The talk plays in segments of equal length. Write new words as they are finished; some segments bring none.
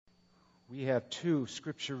We have two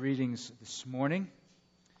scripture readings this morning.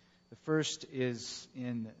 The first is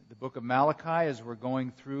in the book of Malachi as we're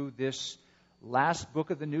going through this last book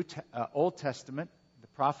of the Old Testament, the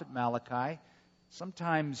prophet Malachi.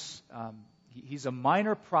 Sometimes he's a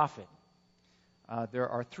minor prophet. There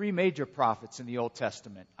are three major prophets in the Old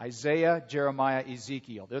Testament: Isaiah, Jeremiah,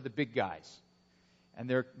 Ezekiel. They're the big guys. And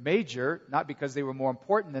they're major, not because they were more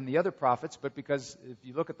important than the other prophets, but because if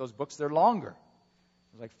you look at those books, they're longer.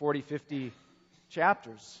 There's like 40, 50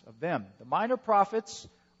 chapters of them. The minor prophets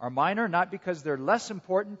are minor not because they're less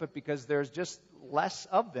important, but because there's just less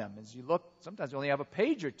of them. As you look, sometimes you only have a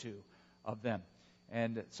page or two of them.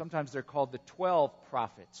 And sometimes they're called the 12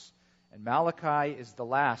 prophets. And Malachi is the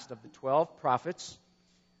last of the 12 prophets.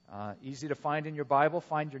 Easy to find in your Bible.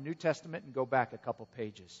 Find your New Testament and go back a couple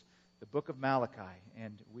pages. The book of Malachi.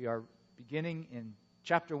 And we are beginning in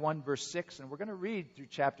chapter 1, verse 6, and we're going to read through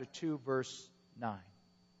chapter 2, verse 9.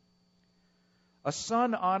 A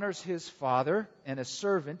son honors his father, and a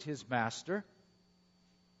servant his master.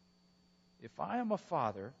 If I am a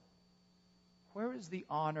father, where is the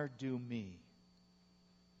honor due me?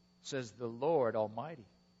 Says the Lord Almighty.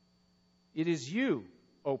 It is you,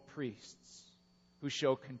 O priests, who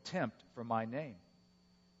show contempt for my name.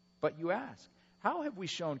 But you ask, how have we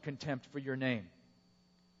shown contempt for your name?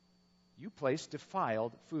 You place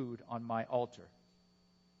defiled food on my altar.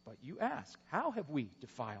 But you ask, how have we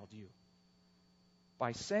defiled you?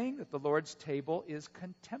 By saying that the Lord's table is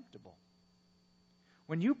contemptible.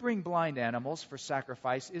 When you bring blind animals for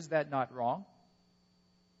sacrifice, is that not wrong?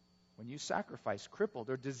 When you sacrifice crippled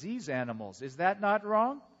or diseased animals, is that not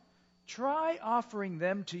wrong? Try offering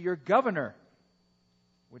them to your governor.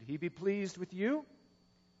 Would he be pleased with you?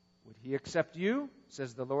 Would he accept you,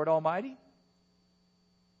 says the Lord Almighty?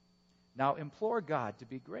 Now implore God to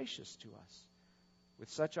be gracious to us. With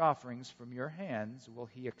such offerings from your hands, will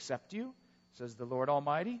he accept you, says the Lord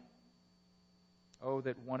Almighty? Oh,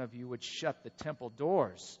 that one of you would shut the temple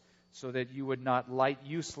doors, so that you would not light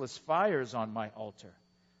useless fires on my altar.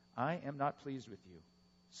 I am not pleased with you,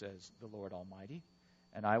 says the Lord Almighty,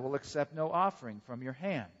 and I will accept no offering from your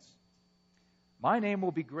hands. My name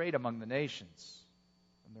will be great among the nations.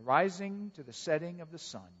 From the rising to the setting of the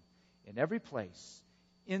sun, in every place,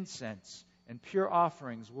 incense and pure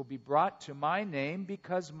offerings will be brought to my name,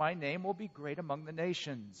 because my name will be great among the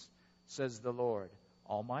nations, says the Lord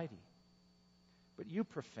Almighty. But you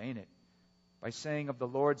profane it by saying of the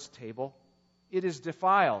Lord's table, it is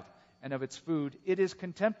defiled, and of its food, it is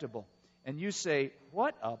contemptible. And you say,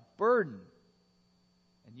 what a burden!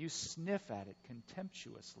 And you sniff at it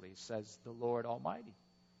contemptuously, says the Lord Almighty.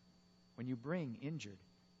 When you bring injured,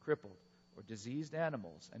 crippled, or diseased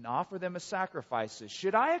animals and offer them as sacrifices,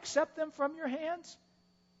 should I accept them from your hands?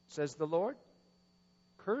 Says the Lord.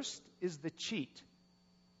 Cursed is the cheat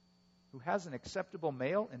who has an acceptable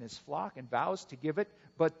male in his flock and vows to give it,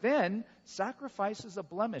 but then sacrifices a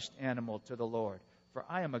blemished animal to the Lord. For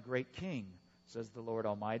I am a great king, says the Lord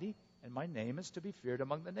Almighty, and my name is to be feared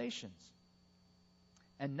among the nations.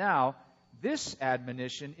 And now this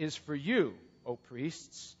admonition is for you, O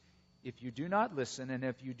priests, if you do not listen and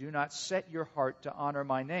if you do not set your heart to honor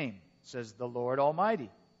my name, says the Lord Almighty.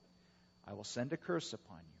 I will send a curse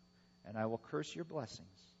upon you, and I will curse your blessings.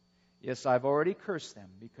 Yes, I've already cursed them,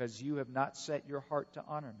 because you have not set your heart to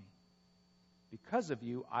honor me. Because of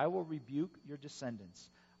you, I will rebuke your descendants.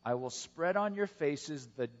 I will spread on your faces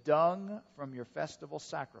the dung from your festival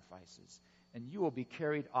sacrifices, and you will be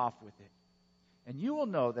carried off with it. And you will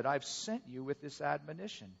know that I've sent you with this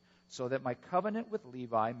admonition, so that my covenant with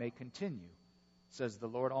Levi may continue, says the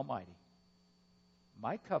Lord Almighty.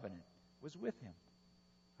 My covenant was with him,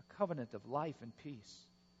 a covenant of life and peace,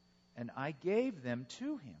 and I gave them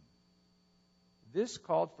to him. This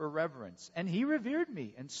called for reverence, and he revered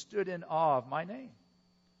me and stood in awe of my name.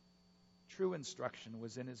 True instruction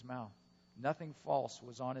was in his mouth. Nothing false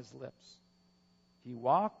was on his lips. He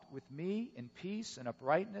walked with me in peace and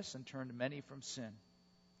uprightness and turned many from sin.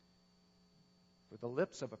 For the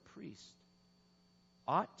lips of a priest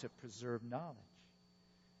ought to preserve knowledge,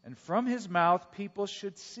 and from his mouth people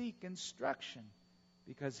should seek instruction,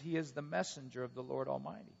 because he is the messenger of the Lord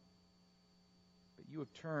Almighty. But you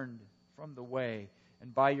have turned from the way,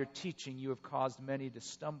 and by your teaching you have caused many to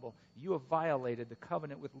stumble. You have violated the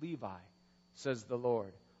covenant with Levi, says the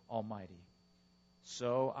Lord Almighty.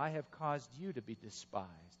 So I have caused you to be despised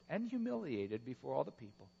and humiliated before all the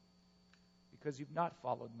people, because you've not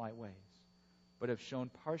followed my ways, but have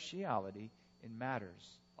shown partiality in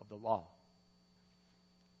matters of the law.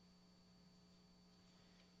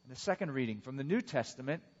 And the second reading from the New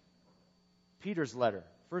Testament, Peter's letter,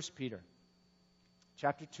 1 Peter,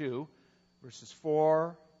 chapter 2, verses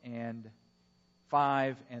 4 and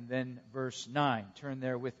 5 and then verse 9. Turn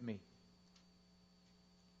there with me.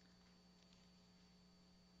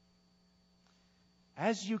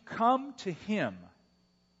 As you come to Him,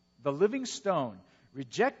 the living stone,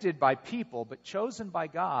 rejected by people but chosen by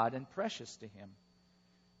God and precious to Him,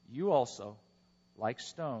 you also, like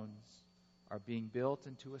stones, are being built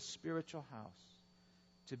into a spiritual house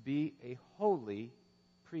to be a holy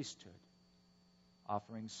priesthood,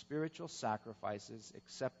 offering spiritual sacrifices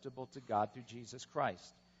acceptable to God through Jesus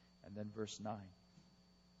Christ. And then verse 9.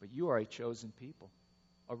 But you are a chosen people,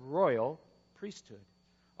 a royal priesthood,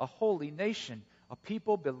 a holy nation, a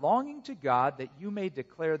people belonging to God, that you may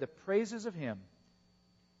declare the praises of Him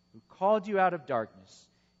who called you out of darkness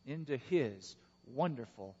into His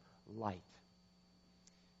wonderful light.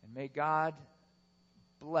 And may God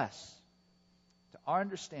bless to our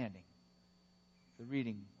understanding the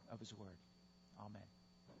reading of His Word. Amen.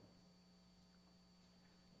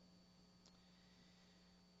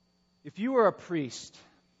 If you were a priest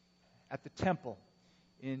at the temple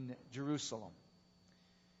in Jerusalem,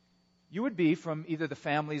 you would be from either the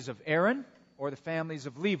families of Aaron or the families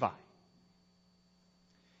of Levi.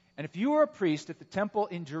 And if you were a priest at the temple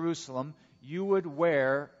in Jerusalem, you would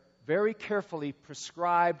wear very carefully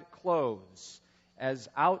prescribed clothes as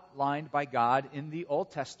outlined by God in the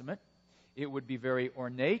Old Testament. It would be very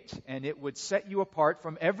ornate, and it would set you apart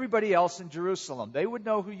from everybody else in Jerusalem. They would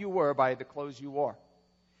know who you were by the clothes you wore.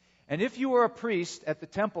 And if you were a priest at the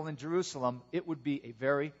temple in Jerusalem, it would be a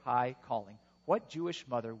very high calling. What Jewish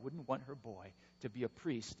mother wouldn't want her boy to be a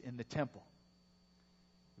priest in the temple?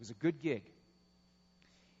 It was a good gig.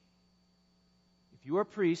 If you were a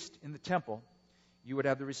priest in the temple, you would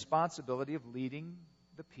have the responsibility of leading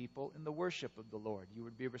the people in the worship of the Lord. You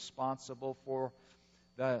would be responsible for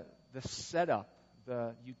the setup,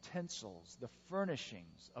 the utensils, the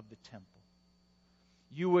furnishings of the temple.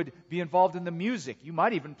 You would be involved in the music. You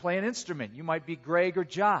might even play an instrument. You might be Greg or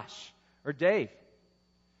Josh or Dave.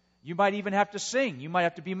 You might even have to sing. You might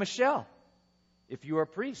have to be Michelle. If you were a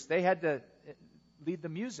priest, they had to lead the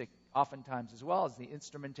music oftentimes as well as the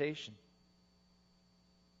instrumentation.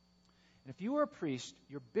 And if you were a priest,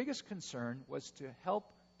 your biggest concern was to help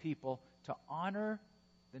people to honor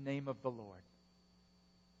the name of the Lord.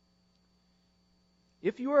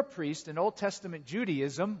 If you were a priest in Old Testament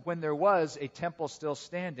Judaism, when there was a temple still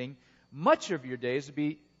standing, much of your days would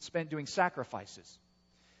be spent doing sacrifices.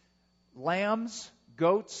 Lambs,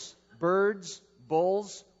 goats, birds,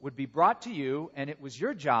 bulls would be brought to you, and it was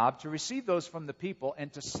your job to receive those from the people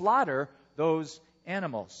and to slaughter those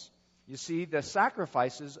animals. You see, the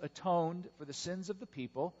sacrifices atoned for the sins of the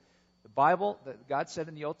people. The Bible, God said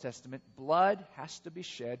in the Old Testament, blood has to be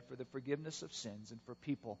shed for the forgiveness of sins and for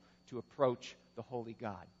people to approach the holy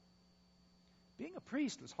God. Being a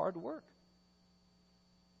priest was hard work.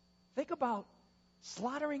 Think about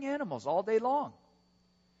slaughtering animals all day long.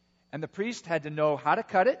 And the priest had to know how to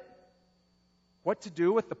cut it, what to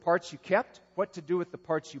do with the parts you kept, what to do with the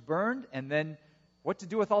parts you burned, and then what to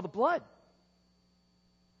do with all the blood.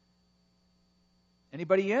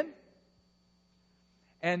 Anybody in?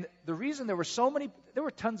 And the reason there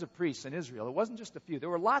were tons of priests in Israel. It wasn't just a few. There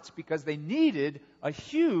were lots because they needed a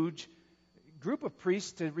huge group of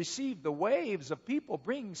priests to receive the waves of people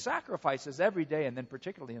bringing sacrifices every day, and then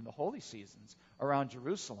particularly in the holy seasons around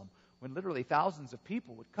Jerusalem, when literally thousands of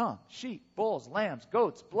people would come. Sheep, bulls, lambs,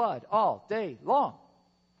 goats, blood, all day long.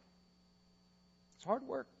 It's hard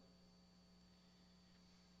work.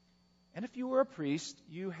 And if you were a priest,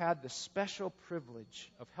 you had the special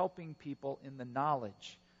privilege of helping people in the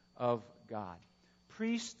knowledge of God.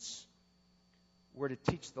 Priests were to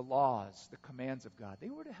teach the laws, the commands of God. They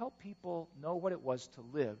were to help people know what it was to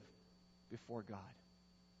live before God.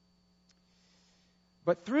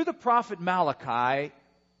 But through the prophet Malachi,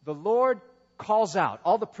 the Lord calls out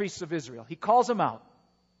all the priests of Israel. He calls them out.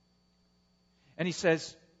 And he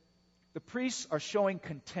says, the priests are showing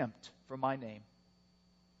contempt for my name.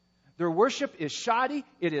 Their worship is shoddy.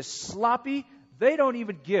 It is sloppy. They don't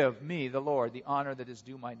even give me, the Lord, the honor that is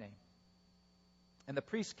due my name. And the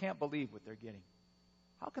priests can't believe what they're getting.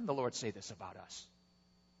 How can the Lord say this about us?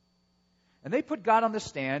 And they put God on the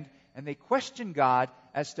stand, and they question God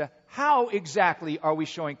as to how exactly are we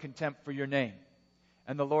showing contempt for your name?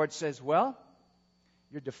 And the Lord says, well,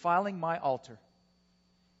 you're defiling my altar.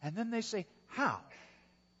 And then they say, how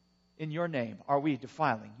in your name are we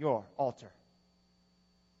defiling your altar?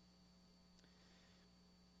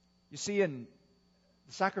 You see, in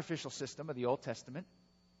the sacrificial system of the Old Testament,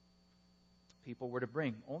 people were to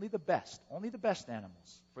bring only the best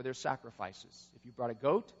animals for their sacrifices. If you brought a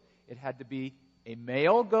goat, it had to be a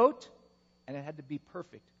male goat, and it had to be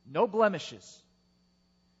perfect. No blemishes.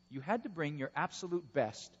 You had to bring your absolute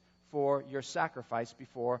best for your sacrifice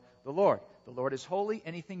before the Lord. The Lord is holy.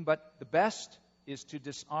 Anything but the best is to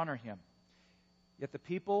dishonor him. Yet the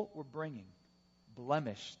people were bringing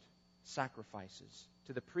blemished sacrifices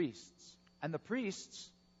to the priests. And the priests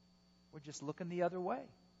were just looking the other way.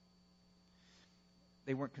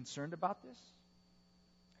 They weren't concerned about this.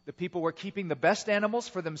 The people were keeping the best animals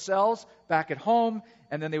for themselves back at home,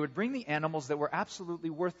 and then they would bring the animals that were absolutely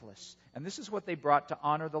worthless. And this is what they brought to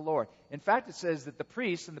honor the Lord. In fact, it says that the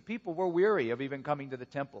priests and the people were weary of even coming to the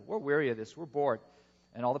temple. We're weary of this. We're bored.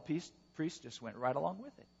 And all the priests just went right along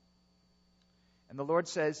with it. And the Lord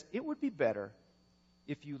says, it would be better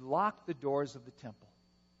if you locked the doors of the temple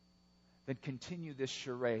than continue this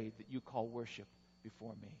charade that you call worship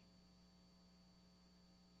before me.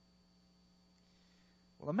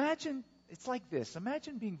 Well, imagine, it's like this.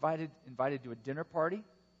 Imagine being invited to a dinner party,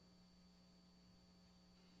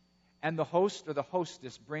 and the host or the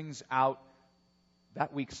hostess brings out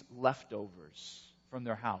that week's leftovers from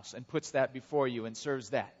their house and puts that before you and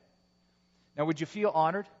serves that. Now, would you feel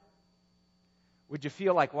honored? Would you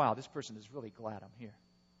feel like, wow, this person is really glad I'm here?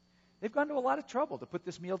 They've gone to a lot of trouble to put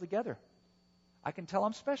this meal together. I can tell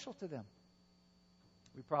I'm special to them.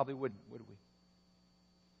 We probably wouldn't, would we?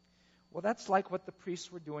 Well, that's like what the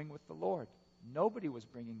priests were doing with the Lord. Nobody was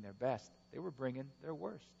bringing their best. They were bringing their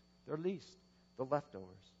worst, their least, the leftovers.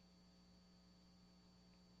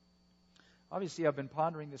 Obviously, I've been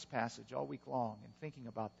pondering this passage all week long and thinking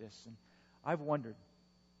about this, and I've wondered.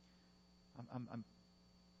 I've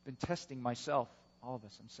been testing myself, all of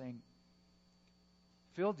us. I'm saying,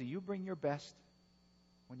 Phil, do you bring your best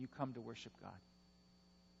when you come to worship God?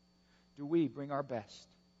 Do we bring our best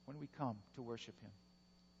when we come to worship Him?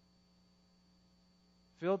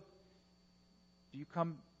 Phil, do you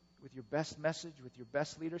come with your best message, with your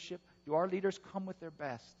best leadership? Do our leaders come with their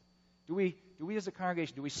best? Do we as a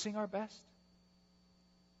congregation, do we sing our best?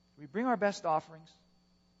 Do we bring our best offerings?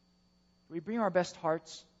 Do we bring our best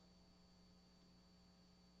hearts?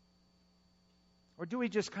 Or do we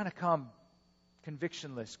just kind of come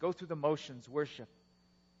convictionless, go through the motions, worship?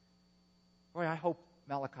 Boy, I hope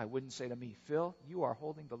Malachi wouldn't say to me, Phil, you are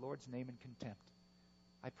holding the Lord's name in contempt.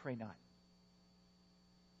 I pray not.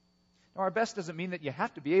 Now, our best doesn't mean that you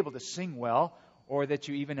have to be able to sing well or that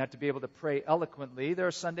you even have to be able to pray eloquently. There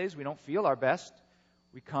are Sundays we don't feel our best.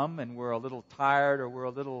 We come and we're a little tired or we're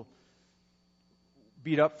a little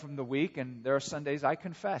beat up from the week, and there are Sundays I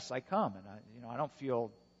confess I come and I don't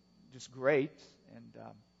feel just great, and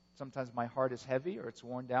sometimes my heart is heavy or it's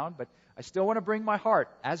worn down, but I still want to bring my heart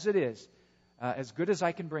as it is, as good as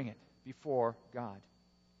I can bring it before God.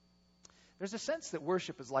 There's a sense that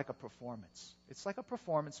worship is like a performance. It's like a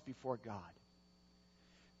performance before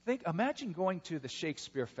God. Imagine going to the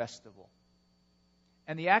Shakespeare Festival,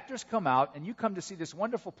 and the actors come out, and you come to see this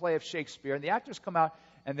wonderful play of Shakespeare, and the actors come out,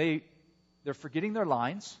 and they're forgetting their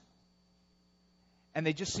lines, and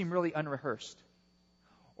they just seem really unrehearsed.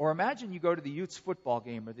 Or imagine you go to the Utes football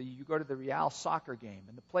game, or you go to the Real soccer game,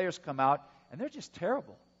 and the players come out, and they're just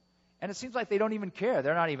terrible. And it seems like they don't even care.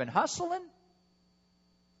 They're not even hustling.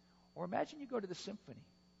 Or imagine you go to the symphony,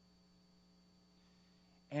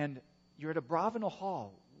 and you're at a Bravenel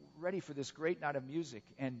Hall, ready for this great night of music,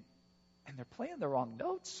 and they're playing the wrong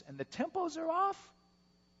notes, and the tempos are off,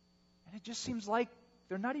 and it just seems like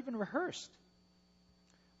they're not even rehearsed.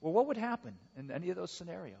 Well, what would happen in any of those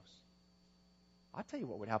scenarios? I'll tell you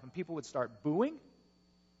what would happen. People would start booing.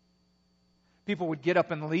 People would get up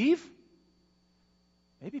and leave.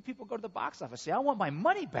 Maybe people go to the box office and say, I want my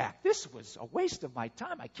money back. This was a waste of my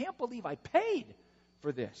time. I can't believe I paid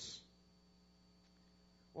for this.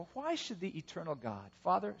 Well, why should the eternal God,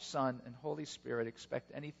 Father, Son, and Holy Spirit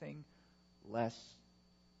expect anything less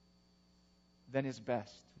than His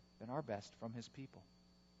best, than our best from His people?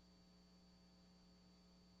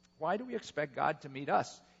 Why do we expect God to meet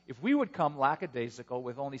us if we would come lackadaisical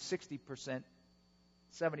with only 60%,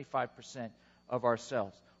 75% of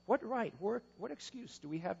ourselves? What right, what excuse do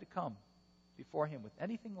we have to come before Him with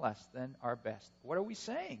anything less than our best? What are we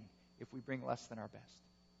saying if we bring less than our best?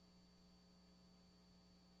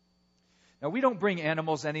 Now, we don't bring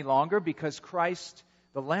animals any longer because Christ,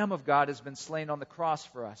 the Lamb of God, has been slain on the cross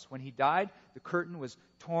for us. When He died, the curtain was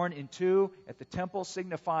torn in two at the temple,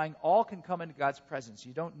 signifying all can come into God's presence.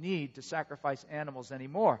 You don't need to sacrifice animals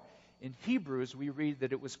anymore. In Hebrews, we read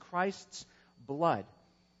that it was Christ's blood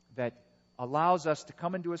that allows us to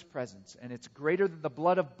come into His presence. And it's greater than the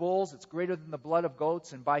blood of bulls, it's greater than the blood of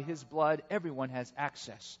goats, and by His blood, everyone has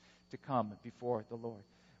access to come before the Lord.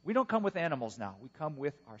 We don't come with animals now, we come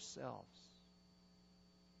with ourselves.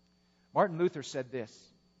 Martin Luther said this.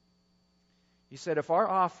 He said, if our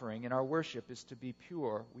offering and our worship is to be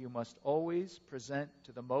pure, we must always present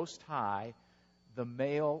to the Most High the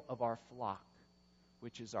male of our flock,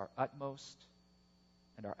 which is our utmost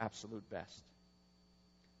and our absolute best.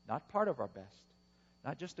 Not part of our best,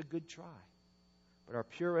 not just a good try, but our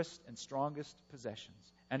purest and strongest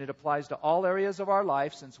possessions. And it applies to all areas of our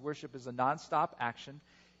life, since worship is a nonstop action.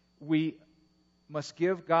 We must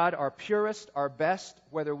give God our purest, our best,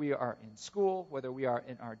 whether we are in school, whether we are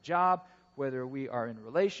in our job, whether we are in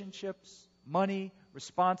relationships, money,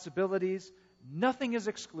 responsibilities. Nothing is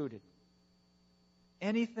excluded.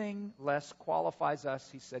 Anything less qualifies us,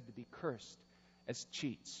 he said, to be cursed as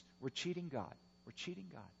cheats. We're cheating God. We're cheating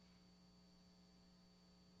God.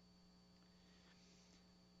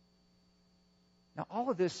 Now, all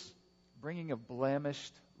of this bringing of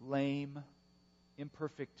blemished, lame,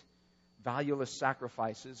 imperfect, valueless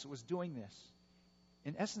sacrifices was doing this.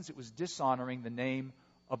 In essence, it was dishonoring the name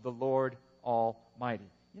of the Lord Almighty.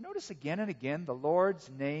 You notice again and again the Lord's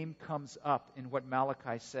name comes up in what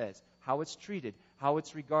Malachi says, how it's treated, how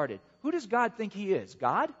it's regarded. Who does God think he is?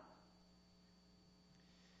 God?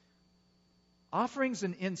 Offerings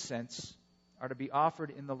and incense are to be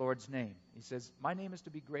offered in the Lord's name. He says, my name is to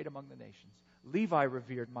be great among the nations. Levi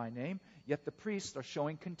revered my name, yet the priests are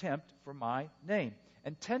showing contempt for my name.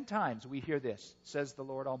 And 10 times we hear this, says the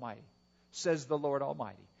Lord Almighty, says the Lord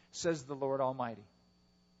Almighty, says the Lord Almighty.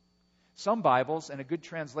 Some Bibles, and a good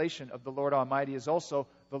translation of the Lord Almighty is also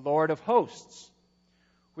the Lord of hosts,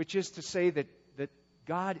 which is to say that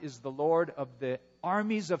God is the Lord of the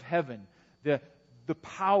armies of heaven, the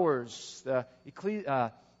powers, the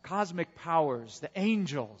cosmic powers, the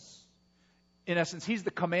angels. In essence, he's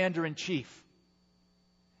the commander-in-chief.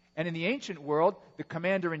 And in the ancient world, the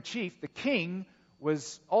commander-in-chief, the king,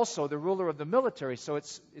 was also the ruler of the military. So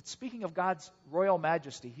it's speaking of God's royal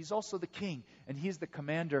majesty. He's also the king, and he's the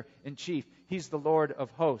commander-in-chief. He's the Lord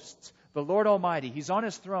of hosts, the Lord Almighty. He's on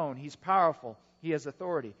his throne. He's powerful. He has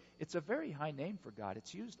authority. It's a very high name for God.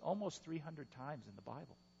 It's used almost 300 times in the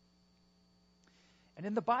Bible. And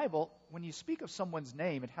in the Bible, when you speak of someone's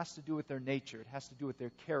name, it has to do with their nature. It has to do with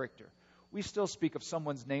their character. We still speak of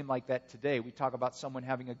someone's name like that today. We talk about someone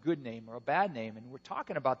having a good name or a bad name, and we're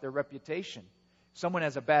talking about their reputation. If someone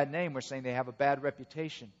has a bad name, we're saying they have a bad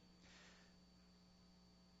reputation.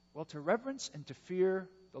 Well, to reverence and to fear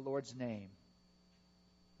the Lord's name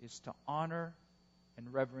is to honor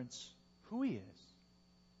and reverence who he is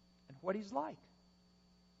and what he's like.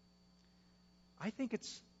 I think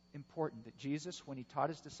it's important that Jesus, when he taught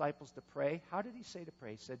his disciples to pray, how did he say to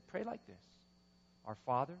pray? He said, pray like this. Our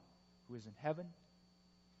Father, who is in heaven,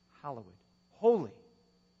 hallowed, holy,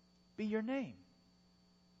 be your name.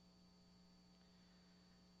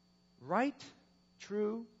 Right,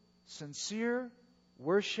 true, sincere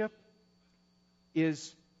worship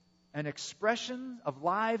is an expression of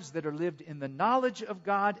lives that are lived in the knowledge of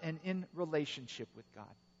God and in relationship with God.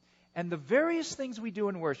 And the various things we do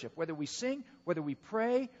in worship, whether we sing, whether we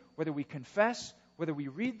pray, whether we confess, whether we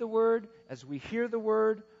read the Word, as we hear the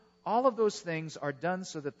Word, all of those things are done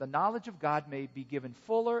so that the knowledge of God may be given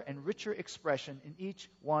fuller and richer expression in each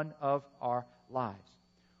one of our lives.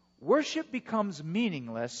 Worship becomes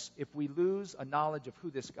meaningless if we lose a knowledge of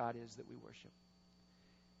who this God is that we worship.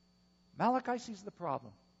 Malachi sees the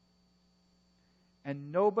problem.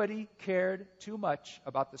 And nobody cared too much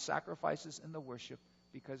about the sacrifices and the worship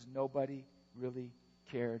because nobody really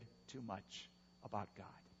cared too much about God.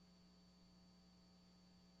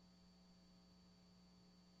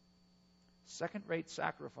 Second-rate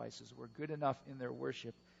sacrifices were good enough in their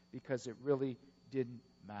worship because it really didn't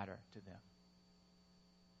matter to them.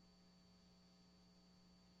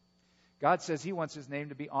 God says he wants his name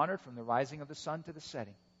to be honored from the rising of the sun to the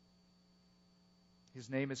setting.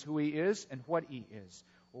 His name is who he is and what he is.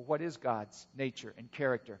 Well, what is God's nature and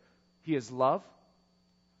character? He is love.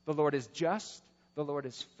 The Lord is just. The Lord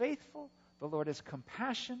is faithful. The Lord is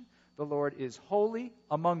compassion. The Lord is holy,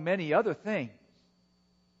 among many other things.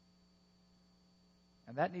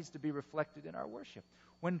 And that needs to be reflected in our worship.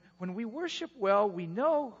 When we worship well, we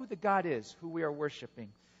know who the God is, who we are worshiping.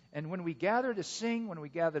 And when we gather to sing, when we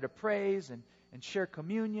gather to praise and share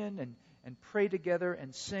communion and pray together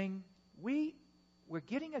and sing, we're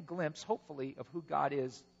getting a glimpse, hopefully, of who God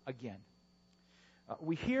is again.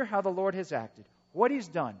 We hear how the Lord has acted, what he's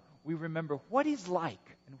done. We remember what he's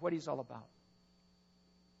like and what he's all about.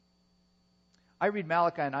 I read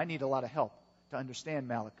Malachi, and I need a lot of help to understand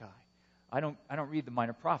Malachi. I don't read the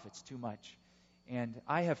minor prophets too much. And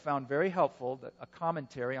I have found very helpful a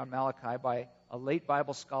commentary on Malachi by a late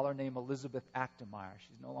Bible scholar named Elizabeth Achtemeyer.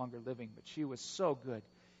 She's no longer living, but she was so good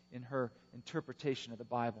in her interpretation of the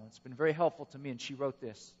Bible. It's been very helpful to me, and she wrote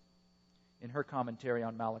this. in her commentary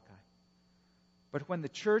on Malachi. But when the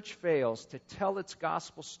church fails to tell its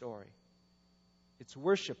gospel story, its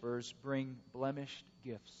worshipers bring blemished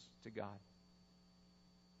gifts to God.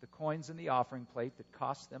 The coins in the offering plate that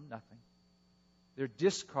cost them nothing, their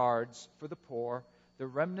discards for the poor, the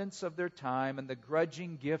remnants of their time, and the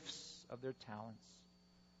grudging gifts of their talents.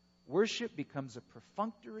 Worship becomes a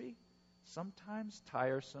perfunctory, sometimes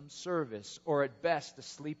tiresome service, or at best a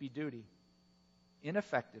sleepy duty,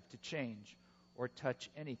 ineffective to change or touch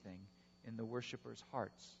anything in the worshipers'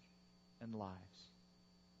 hearts and lives.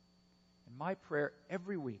 And my prayer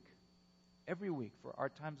every week for our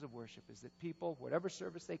times of worship is that people, whatever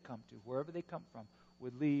service they come to, wherever they come from,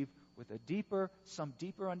 would leave with some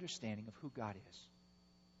deeper understanding of who God is.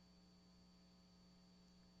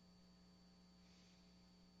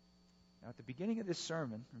 Now, at the beginning of this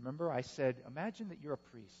sermon, remember I said, imagine that you're a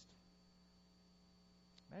priest.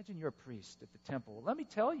 Imagine you're a priest at the temple. Well, let me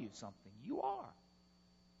tell you something. You are.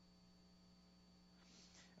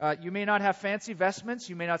 You may not have fancy vestments.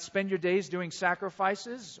 You may not spend your days doing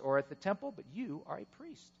sacrifices or at the temple, but you are a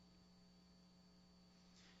priest.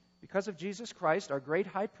 Because of Jesus Christ, our great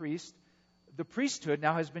high priest, the priesthood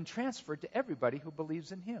now has been transferred to everybody who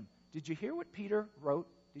believes in him. Did you hear what Peter wrote?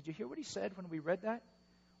 Did you hear what he said when we read that?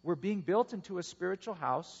 We're being built into a spiritual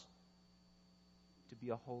house to be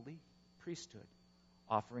a holy priesthood,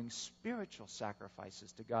 offering spiritual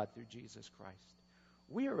sacrifices to God through Jesus Christ.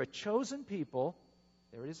 We are a chosen people,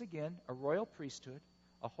 there it is again, a royal priesthood,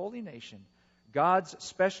 a holy nation, God's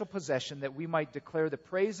special possession, that we might declare the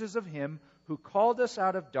praises of him who called us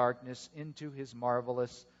out of darkness into his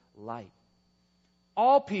marvelous light.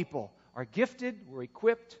 All people are gifted, we're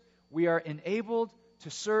equipped, we are enabled to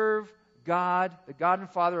serve God, the God and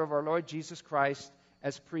Father of our Lord Jesus Christ,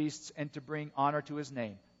 as priests and to bring honor to his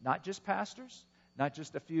name. Not just pastors, not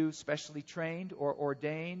just a few specially trained or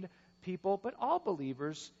ordained people, but all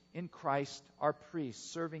believers in Christ are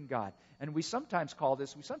priests serving God. And we sometimes call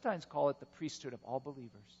it the priesthood of all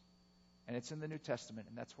believers. And it's in the New Testament,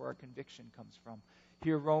 and that's where our conviction comes from.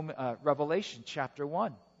 Here, Revelation chapter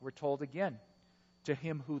 1, we're told again, to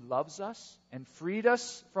him who loves us and freed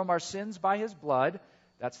us from our sins by his blood.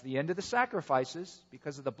 That's the end of the sacrifices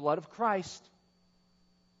because of the blood of Christ.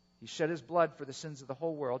 He shed his blood for the sins of the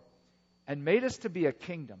whole world and made us to be a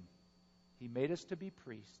kingdom. He made us to be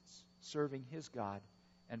priests, serving his God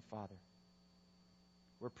and Father.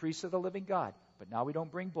 We're priests of the living God, but now we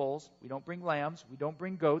don't bring bulls, we don't bring lambs, we don't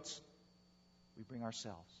bring goats, we bring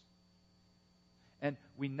ourselves. And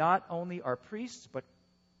we not only are priests, but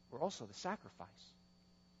we're also the sacrifice.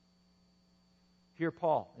 Hear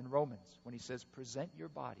Paul in Romans when he says, present your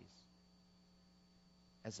bodies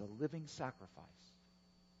as a living sacrifice,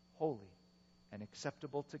 holy and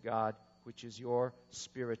acceptable to God, which is your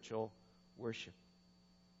spiritual worship.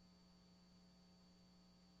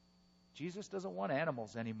 Jesus doesn't want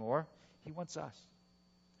animals anymore. He wants us.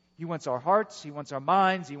 He wants our hearts. He wants our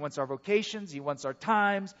minds. He wants our vocations. He wants our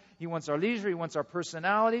times. He wants our leisure. He wants our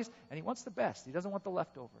personalities. And he wants the best. He doesn't want the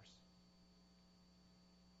leftovers.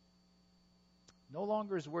 No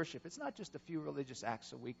longer is worship. It's not just a few religious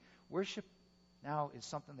acts a week. Worship now is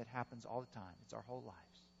something that happens all the time. It's our whole lives.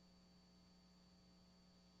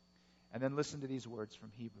 And then listen to these words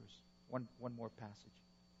from Hebrews. One more passage.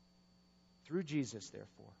 Through Jesus,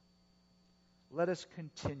 therefore, let us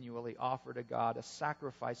continually offer to God a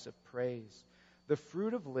sacrifice of praise, the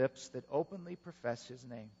fruit of lips that openly profess his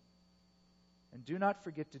name. And do not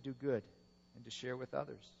forget to do good and to share with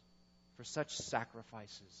others. For such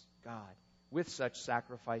sacrifices, with such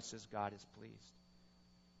sacrifices, God is pleased.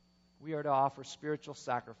 We are to offer spiritual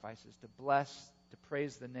sacrifices, to bless, to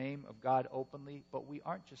praise the name of God openly, but we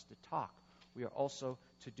aren't just to talk. We are also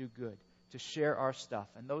to do good, to share our stuff.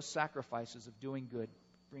 And those sacrifices of doing good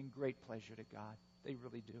bring great pleasure to God. They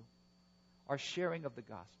really do. Our sharing of the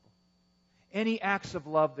gospel. Any acts of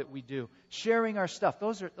love that we do, sharing our stuff,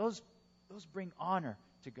 those bring honor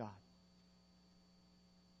to God.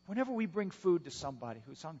 Whenever we bring food to somebody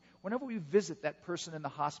who's hungry, whenever we visit that person in the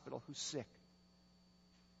hospital who's sick,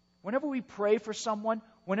 whenever we pray for someone,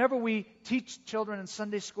 whenever we teach children in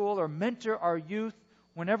Sunday school or mentor our youth,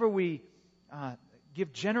 whenever we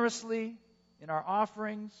give generously in our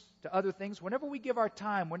offerings to other things, whenever we give our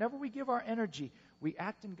time, whenever we give our energy, we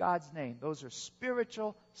act in God's name. Those are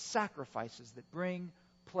spiritual sacrifices that bring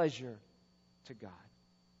pleasure to God.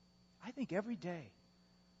 I think every day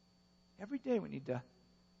we need to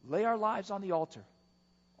lay our lives on the altar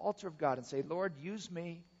of God, and say, Lord, use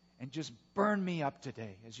me and just burn me up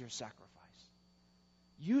today as your sacrifice.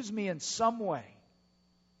 Use me in some way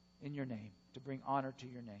in your name to bring honor to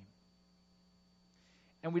your name.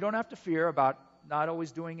 And we don't have to fear about not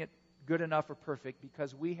always doing it good enough or perfect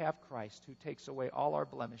because we have Christ who takes away all our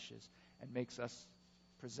blemishes and makes us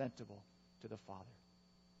presentable to the Father.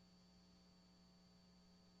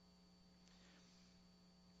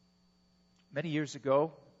 Many years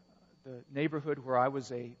ago, the neighborhood where I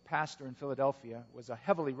was a pastor in Philadelphia was a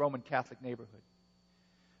heavily Roman Catholic neighborhood.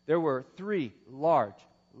 There were 3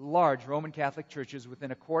 large Roman Catholic churches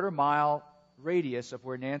within a quarter-mile radius of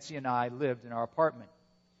where Nancy and I lived in our apartment.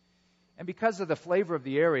 And because of the flavor of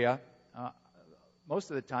the area, most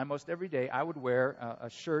of the time, most every day, I would wear a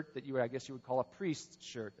shirt that I guess you would call a priest's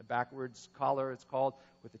shirt, a backwards collar, it's called,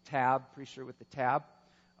 with a tab, priest shirt with the tab.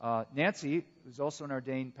 Nancy, who's also an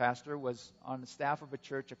ordained pastor, was on the staff of a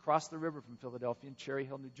church across the river from Philadelphia in Cherry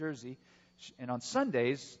Hill, New Jersey. And on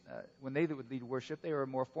Sundays, when they would lead worship, they were a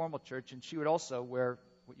more formal church, and she would also wear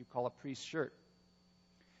what you call a priest's shirt.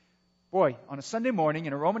 Boy, on a Sunday morning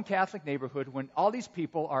in a Roman Catholic neighborhood, when all these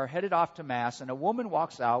people are headed off to Mass and a woman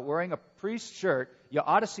walks out wearing a priest's shirt, you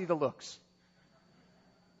ought to see the looks.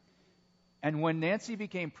 And when Nancy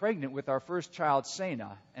became pregnant with our first child,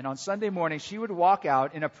 Sena, and on Sunday morning she would walk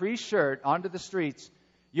out in a priest's shirt onto the streets,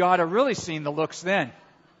 you ought to really seen the looks then.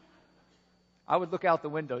 I would look out the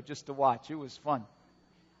window just to watch. It was fun.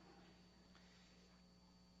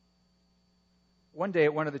 One day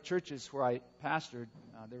at one of the churches where I pastored,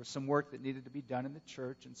 there was some work that needed to be done in the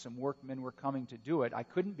church, and some workmen were coming to do it. I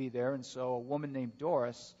couldn't be there, and so a woman named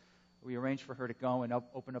Doris, we arranged for her to go and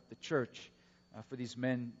open up the church for these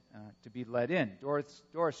men to be let in.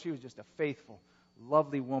 Doris, she was just a faithful,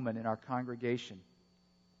 lovely woman in our congregation.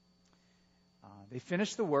 They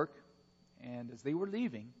finished the work, and as they were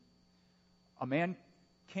leaving, a man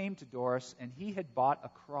came to Doris, and he had bought a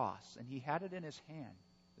cross, and he had it in his hand,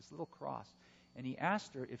 this little cross. And he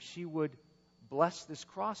asked her if she would bless this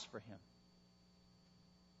cross for him.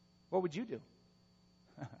 What would you do?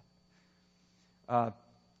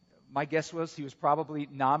 My guess was he was probably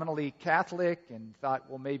nominally Catholic and thought,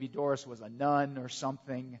 well, maybe Doris was a nun or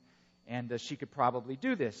something, and she could probably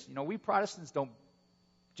do this. You know, we Protestants don't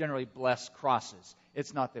generally bless crosses.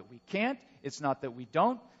 It's not that we can't. It's not that we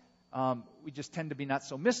don't. We just tend to be not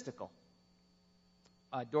so mystical.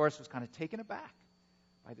 Doris was kind of taken aback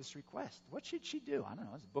by this request. What should she do? I don't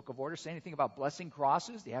know. Does the Book of Order say anything about blessing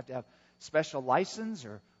crosses? Do you have to have special license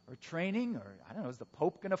or training? Or, I don't know, is the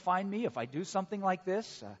Pope going to find me if I do something like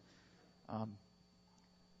this?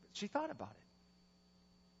 She thought about it.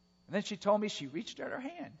 And then she told me she reached out her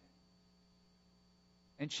hand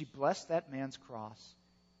and she blessed that man's cross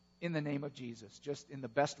in the name of Jesus, just in the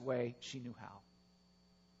best way she knew how.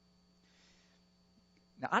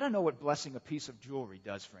 Now, I don't know what blessing a piece of jewelry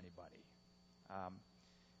does for anybody.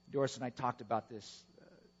 Doris and I talked about this.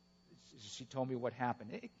 She told me what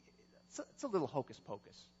happened. It's a little hocus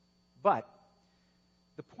pocus. But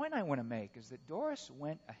the point I want to make is that Doris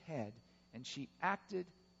went ahead and she acted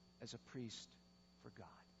as a priest for God.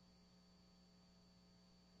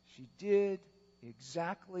 She did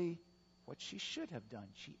exactly what she should have done.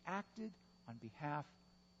 She acted on behalf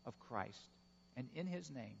of Christ and in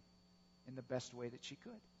His name in the best way that she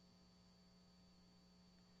could.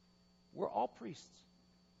 We're all priests.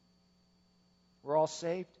 We're all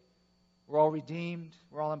saved. We're all redeemed.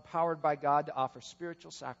 We're all empowered by God to offer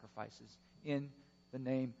spiritual sacrifices in the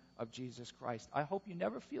name of Jesus Christ. I hope you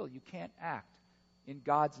never feel you can't act in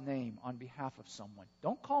God's name on behalf of someone.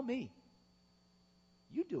 Don't call me.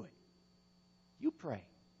 You do it. You pray.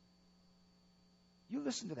 You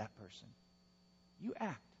listen to that person. You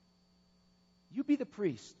act. You be the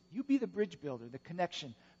priest. You be the bridge builder, the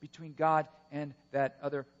connection between God and that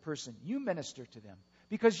other person. You minister to them.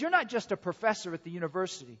 Because you're not just a professor at the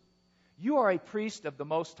university. You are a priest of the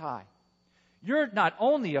Most High. You're not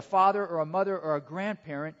only a father or a mother or a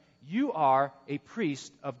grandparent. You are a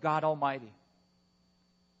priest of God Almighty.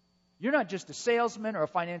 You're not just a salesman or a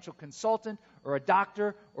financial consultant or a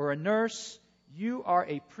doctor or a nurse. You are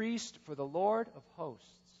a priest for the Lord of hosts.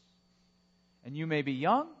 And you may be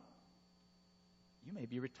young. You may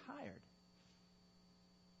be retired.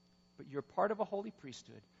 But you're part of a holy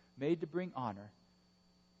priesthood made to bring honor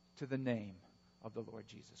to the name of the Lord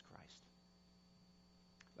Jesus Christ.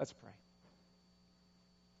 Let's pray.